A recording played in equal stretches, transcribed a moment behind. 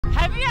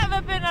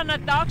on a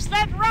dog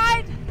sled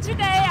ride.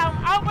 Today I'm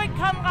out with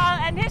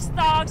Konrad and his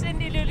dogs in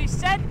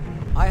Ilulissat.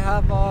 I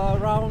have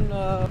around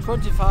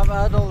 25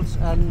 adults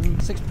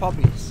and 6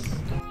 puppies.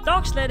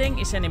 Dog sledding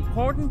is an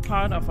important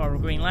part of our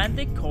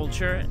Greenlandic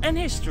culture and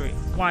history.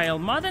 While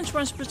modern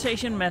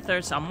transportation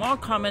methods are more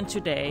common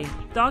today,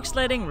 dog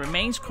sledding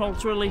remains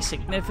culturally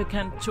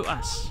significant to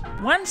us.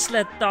 One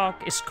sled dog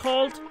is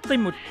called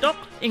rimutdok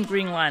in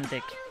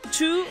Greenlandic.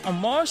 2 or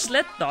more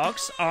sled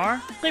dogs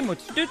are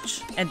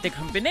rimutdyt, and the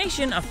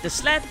combination of the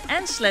sled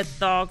and sled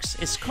dogs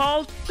is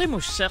called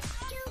rimutdyt.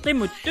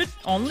 Rimutdyt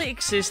only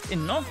exist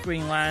in North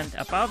Greenland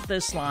above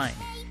this line.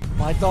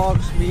 My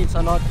dogs means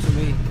a lot to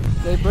me.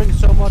 They bring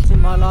so much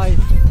in my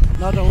life,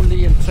 not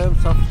only in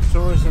terms of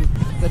tourism.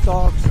 The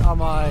dogs are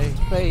my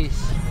space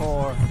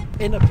for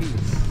inner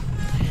peace.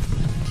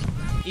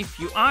 If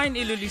you are in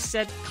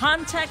Ilulissat,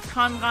 contact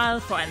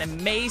Konrad for an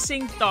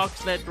amazing dog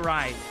sled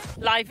ride.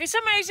 Life is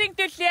amazing,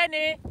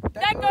 Dutliane.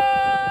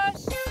 Tacos!